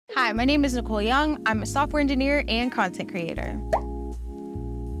Hi, my name is Nicole Young. I'm a software engineer and content creator.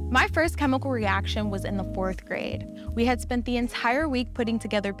 My first chemical reaction was in the 4th grade. We had spent the entire week putting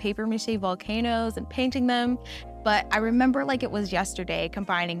together paper mache volcanoes and painting them, but I remember like it was yesterday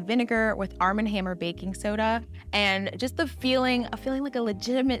combining vinegar with Arm& Hammer baking soda and just the feeling of feeling like a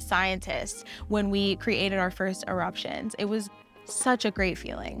legitimate scientist when we created our first eruptions. It was such a great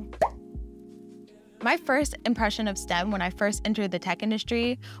feeling. My first impression of STEM when I first entered the tech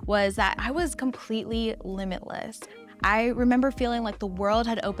industry was that I was completely limitless. I remember feeling like the world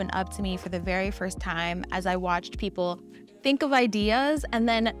had opened up to me for the very first time as I watched people think of ideas and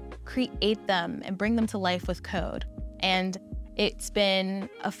then create them and bring them to life with code. And it's been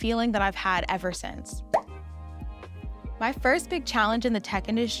a feeling that I've had ever since. My first big challenge in the tech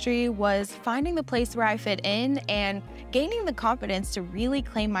industry was finding the place where I fit in and gaining the confidence to really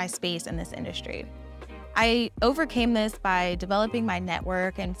claim my space in this industry. I overcame this by developing my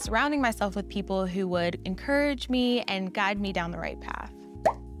network and surrounding myself with people who would encourage me and guide me down the right path.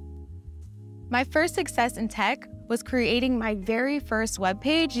 My first success in tech was creating my very first web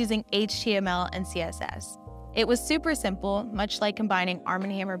page using HTML and CSS. It was super simple, much like combining Arm &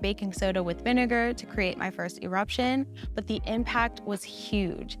 Hammer baking soda with vinegar to create my first eruption, but the impact was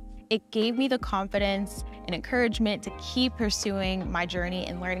huge. It gave me the confidence and encouragement to keep pursuing my journey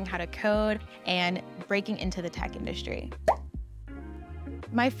in learning how to code and breaking into the tech industry.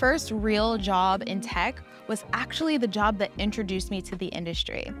 My first real job in tech was actually the job that introduced me to the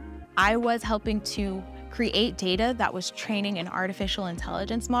industry. I was helping to create data that was training an artificial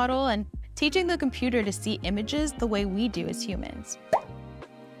intelligence model and teaching the computer to see images the way we do as humans.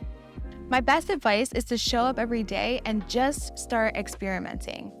 My best advice is to show up every day and just start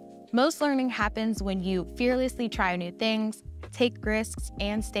experimenting. Most learning happens when you fearlessly try new things, take risks,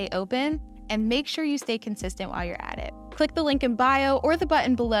 and stay open, and make sure you stay consistent while you're at it. Click the link in bio or the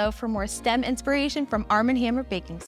button below for more STEM inspiration from Arm & Hammer Baking